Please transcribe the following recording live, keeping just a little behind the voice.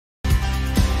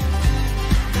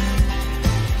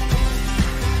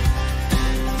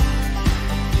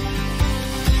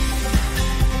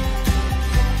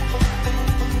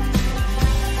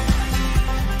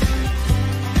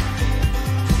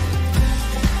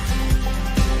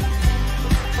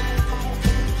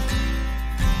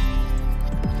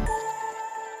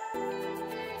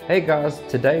Hey guys,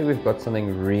 today we've got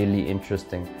something really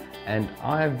interesting and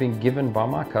I have been given by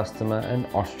my customer an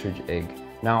ostrich egg.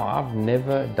 Now I've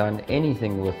never done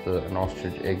anything with an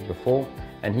ostrich egg before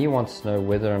and he wants to know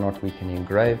whether or not we can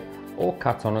engrave or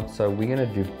cut on it, so we're going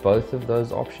to do both of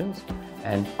those options.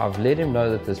 And I've let him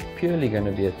know that this is purely going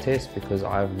to be a test because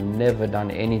I've never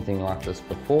done anything like this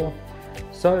before.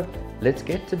 So let's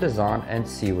get to design and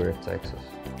see where it takes us.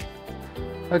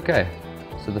 Okay,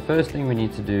 so the first thing we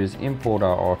need to do is import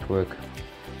our artwork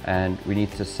and we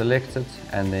need to select it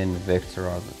and then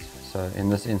vectorize it. So in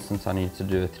this instance I need to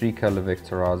do a 3-color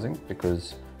vectorizing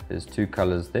because there's 2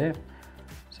 colors there.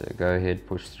 So go ahead,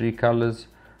 push 3 colors.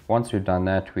 Once we've done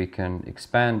that, we can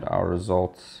expand our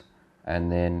results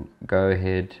and then go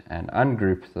ahead and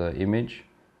ungroup the image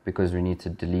because we need to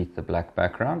delete the black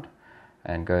background,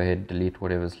 and go ahead and delete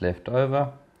whatever's left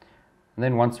over. And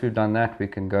then once we've done that, we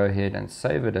can go ahead and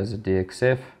save it as a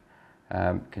DXF.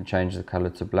 Can change the color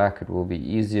to black. It will be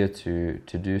easier to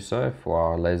do so for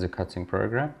our laser cutting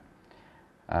program.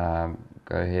 Go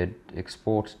ahead,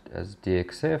 export as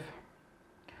DXF.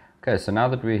 Okay, so now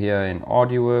that we're here in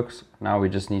ArtWorks, now we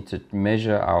just need to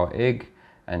measure our egg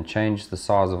and change the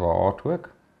size of our artwork.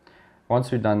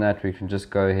 Once we've done that, we can just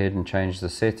go ahead and change the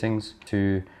settings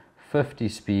to 50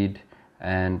 speed,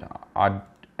 and I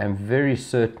am very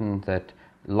certain that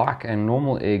like a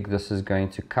normal egg, this is going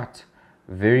to cut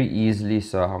very easily,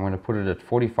 so I'm going to put it at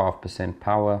 45%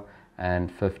 power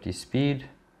and 50 speed.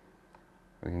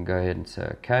 We can go ahead and say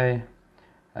OK.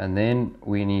 And then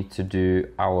we need to do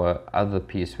our other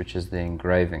piece, which is the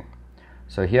engraving.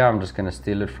 So here I'm just going to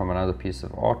steal it from another piece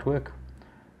of artwork.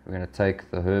 We're going to take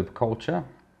the herb culture,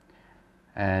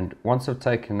 and once I've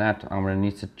taken that, I'm going to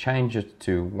need to change it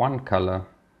to 1 color,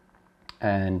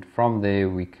 and from there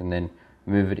we can then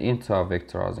move it into our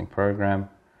vectorizing program.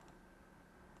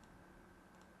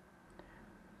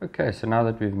 Okay, so now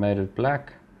that we've made it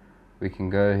black, we can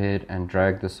go ahead and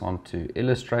drag this onto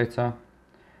Illustrator,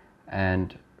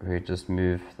 and we just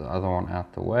move the other one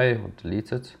out the way or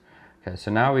delete it. Okay, so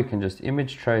now we can just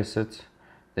image trace it,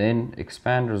 then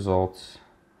expand results,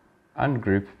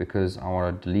 ungroup because I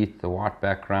want to delete the white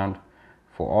background.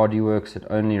 For ArtWorks it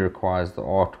only requires the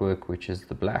artwork, which is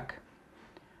the black.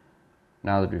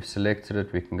 Now that we've selected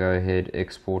it, we can go ahead,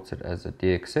 export it as a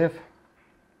DXF,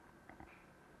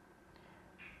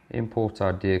 import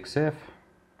our DXF.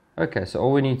 Okay, so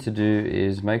all we need to do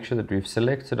is make sure that we've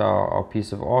selected our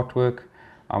piece of artwork.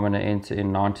 I'm going to enter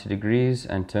in 90 degrees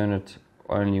and turn it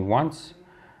only once.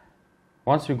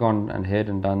 Once we've gone ahead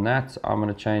and done that, I'm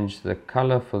going to change the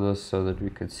color for this so that we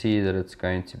could see that it's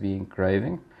going to be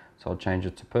engraving. So I'll change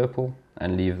it to purple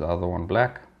and leave the other one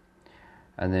black.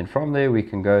 And then from there we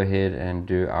can go ahead and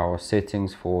do our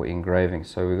settings for engraving.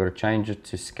 So we've got to change it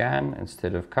to scan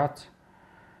instead of cut.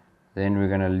 Then we're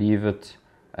going to leave it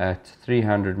at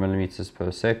 300 millimeters per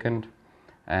second,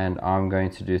 and I'm going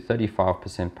to do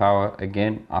 35% power.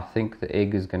 Again, I think the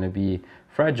egg is going to be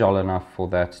fragile enough for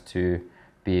that to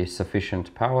be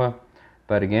sufficient power,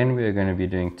 but again we are going to be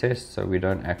doing tests, so we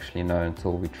don't actually know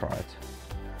until we try it.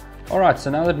 Alright, so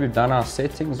now that we've done our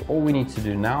settings, all we need to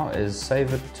do now is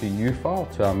save it to U file,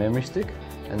 to our memory stick,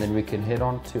 and then we can head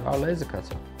on to our laser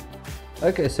cutter.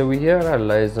 Okay, so we're here at our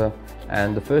laser,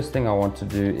 and the first thing I want to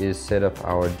do is set up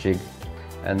our jig.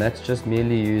 And that's just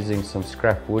merely using some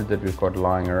scrap wood that we've got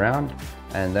lying around,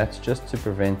 and that's just to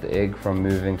prevent the egg from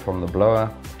moving from the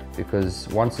blower, because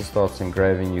once it starts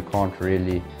engraving you can't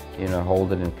really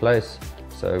hold it in place,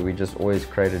 so we just always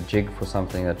create a jig for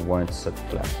something that won't sit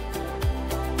flat.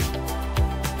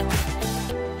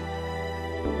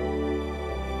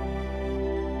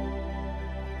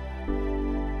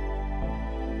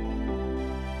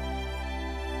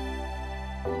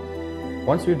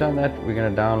 Once we've done that, we're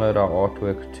going to download our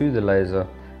artwork to the laser,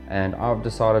 and I've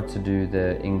decided to do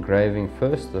the engraving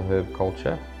first, the herb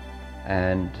culture,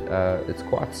 and it's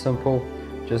quite simple.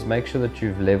 Just make sure that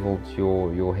you've leveled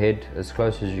your head as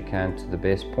close as you can to the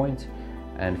best point,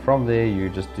 and from there you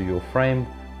just do your frame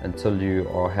until you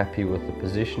are happy with the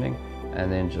positioning,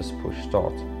 and then just push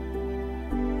start.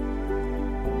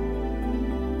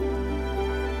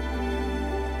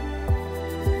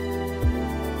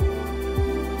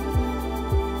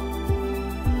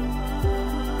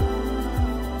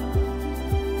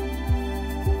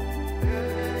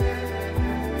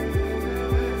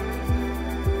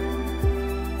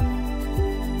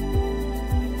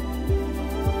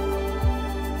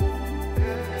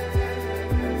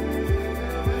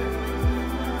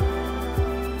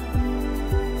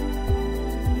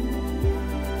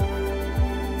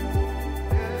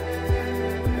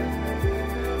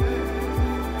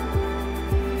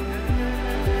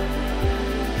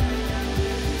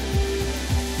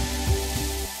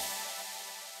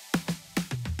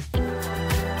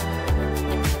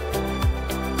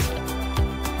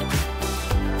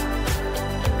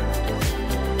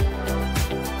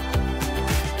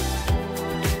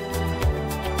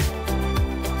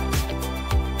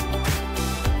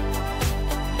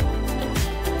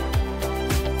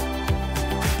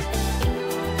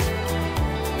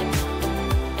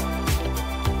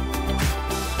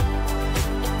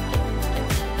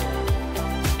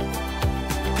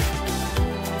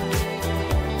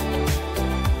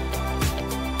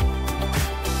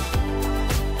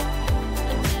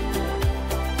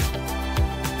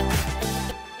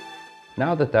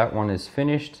 Now that that one is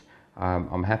finished,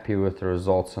 I'm happy with the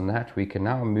results on that. We can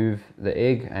now move the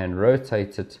egg and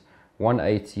rotate it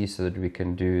 180 so that we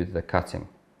can do the cutting.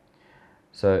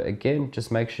 So again,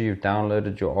 just make sure you've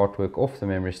downloaded your artwork off the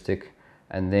memory stick,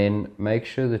 and then make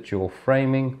sure that your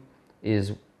framing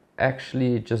is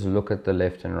actually, just look at the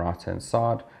left and right hand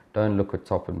side. Don't look at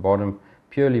top and bottom,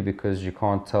 purely because you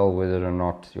can't tell whether or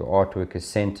not your artwork is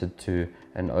centered to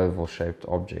an oval shaped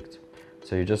object.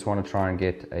 So you just want to try and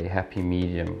get a happy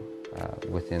medium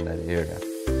within that area.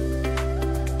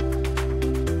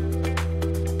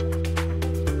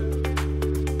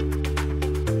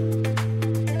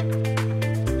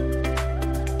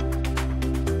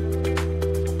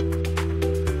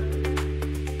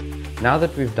 Now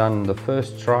that we've done the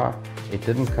first try, it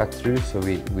didn't cut through, so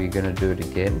we're going to do it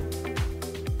again.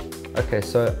 Okay,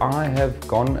 so I have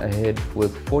gone ahead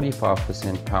with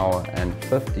 45% power and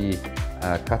 50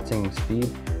 cutting speed,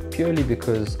 purely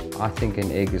because I think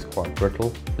an egg is quite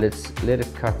brittle. Let's let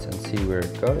it cut and see where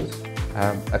it goes.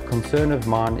 A concern of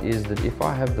mine is that if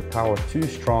I have the power too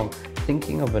strong,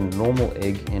 thinking of a normal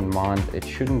egg in mind, it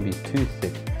shouldn't be too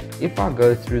thick. If I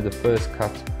go through the first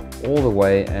cut all the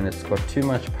way and it's got too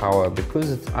much power,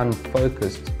 because it's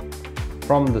unfocused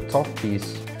from the top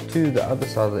piece to the other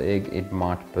side of the egg, it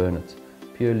might burn it,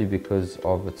 purely because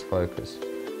of its focus.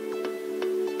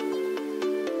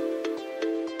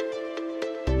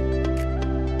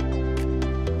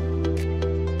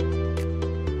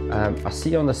 I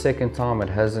see on the second time it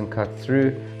hasn't cut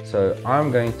through, so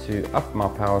I'm going to up my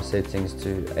power settings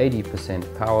to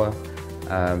 80% power,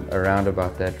 around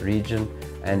about that region,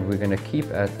 and we're going to keep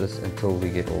at this until we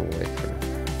get all the way through.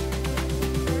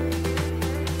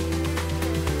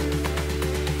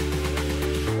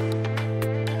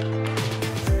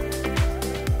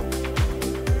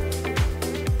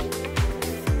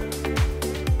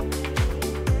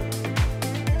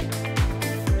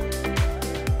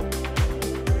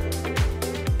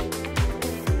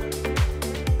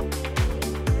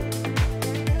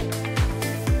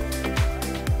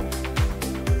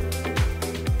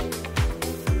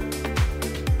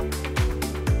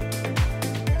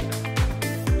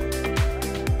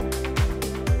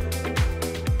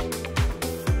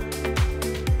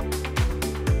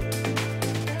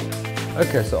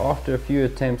 Okay, so after a few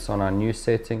attempts on our new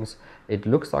settings, it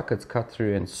looks like it's cut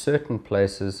through in certain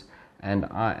places, and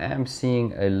I am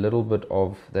seeing a little bit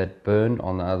of that burn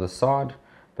on the other side,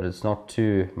 but it's not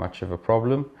too much of a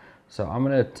problem. So I'm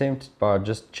going to attempt by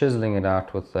just chiseling it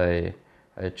out with a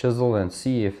chisel and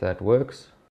see if that works.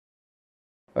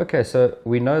 Okay, so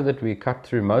we know that we cut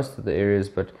through most of the areas,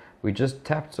 but we just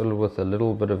tapped it with a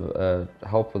little bit of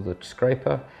help with the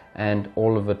scraper, and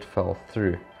all of it fell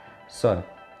through. So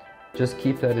just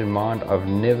keep that in mind. I've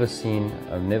never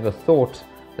thought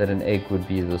that an egg would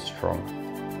be this strong.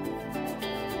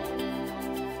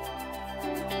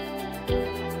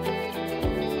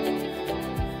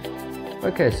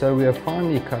 Okay, so we have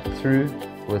finally cut through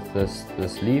with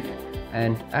this leaf,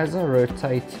 and as I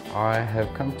rotate, I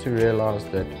have come to realize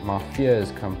that my fear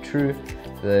has come true.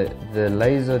 The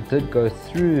laser did go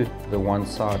through the one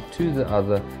side to the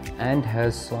other and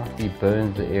has slightly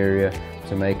burned the area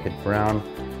to make it brown.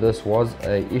 This was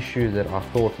an issue that I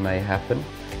thought may happen.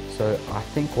 So I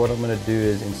think what I'm going to do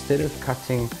is, instead of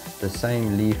cutting the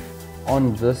same leaf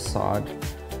on this side,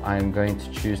 I am going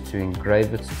to choose to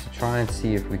engrave it to try and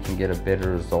see if we can get a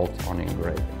better result on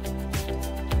engraving.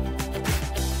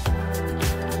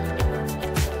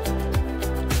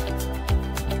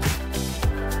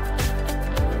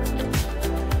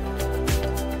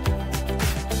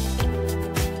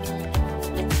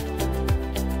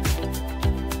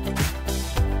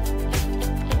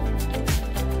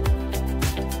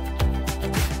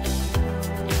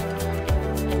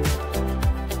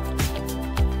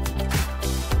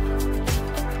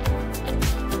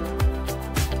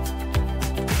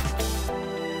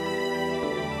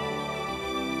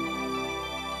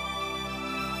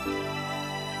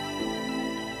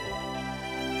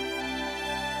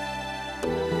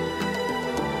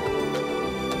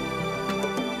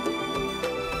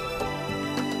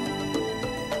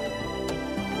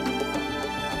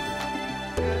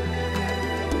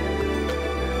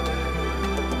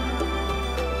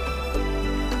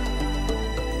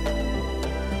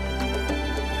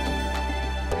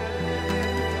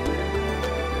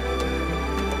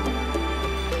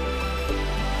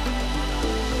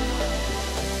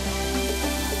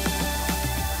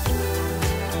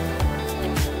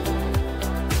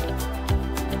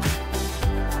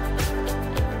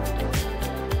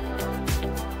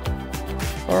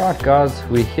 Alright guys,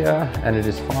 we're here and it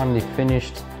is finally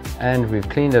finished, and we've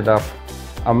cleaned it up.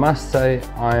 I must say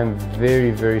I am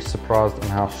very surprised on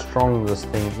how strong this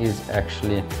thing is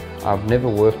actually. I've never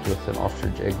worked with an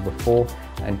ostrich egg before,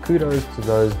 and kudos to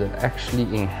those that actually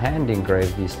hand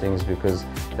engrave these things, because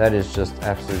that is just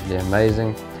absolutely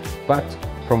amazing. But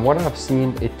from what I've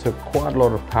seen, it took quite a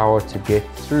lot of power to get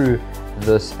through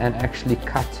this and actually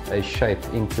cut a shape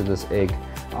into this egg.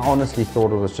 I honestly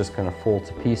thought it was just going to fall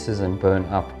to pieces and burn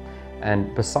up.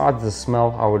 And besides the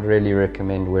smell, I would really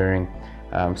recommend wearing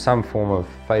some form of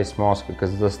face mask,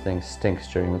 because this thing stinks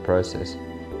during the process.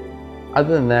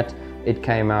 Other than that, it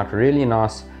came out really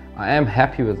nice. I am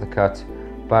happy with the cut,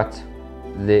 but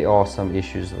there are some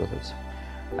issues with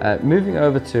it. Moving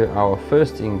over to our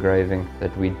first engraving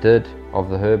that we did of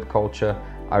the herb culture,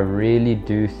 I really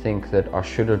do think that I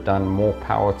should have done more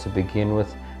power to begin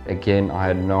with. Again, I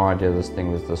had no idea this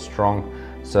thing was this strong,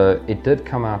 so it did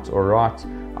come out alright.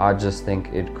 I just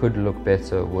think it could look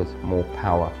better with more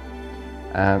power.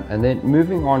 And then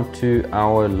moving on to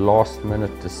our last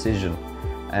minute decision,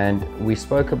 and we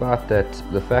spoke about that,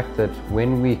 the fact that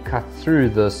when we cut through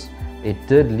this, it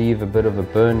did leave a bit of a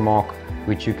burn mark,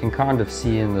 which you can kind of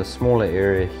see in the smaller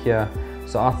area here.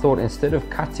 So I thought, instead of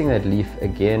cutting that leaf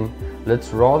again,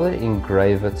 let's rather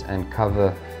engrave it and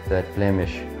cover that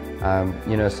blemish,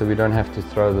 you know, so we don't have to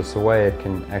throw this away. It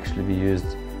can actually be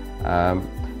used.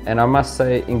 And I must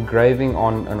say, engraving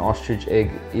on an ostrich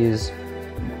egg is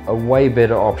a way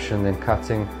better option than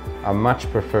cutting. I much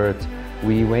prefer it.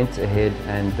 We went ahead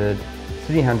and did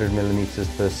 300 millimeters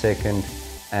per second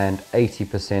and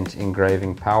 80%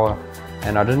 engraving power,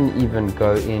 and I didn't even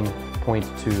go in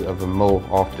 0.2 of a mil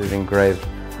after it engraved.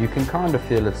 You can kind of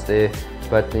feel it's there,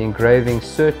 but the engraving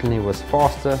certainly was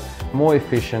faster, more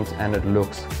efficient, and it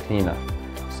looks cleaner.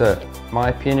 So my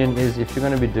opinion is, if you're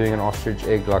going to be doing an ostrich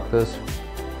egg like this,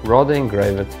 rather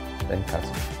engrave it than cut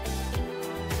it.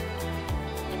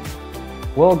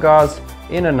 Well guys,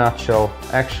 in a nutshell,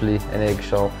 actually an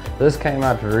eggshell, this came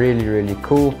out really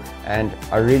cool, and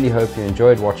I really hope you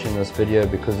enjoyed watching this video,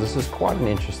 because this is quite an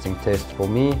interesting test for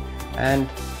me. And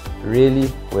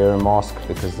really, wear a mask,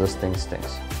 because this thing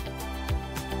stinks.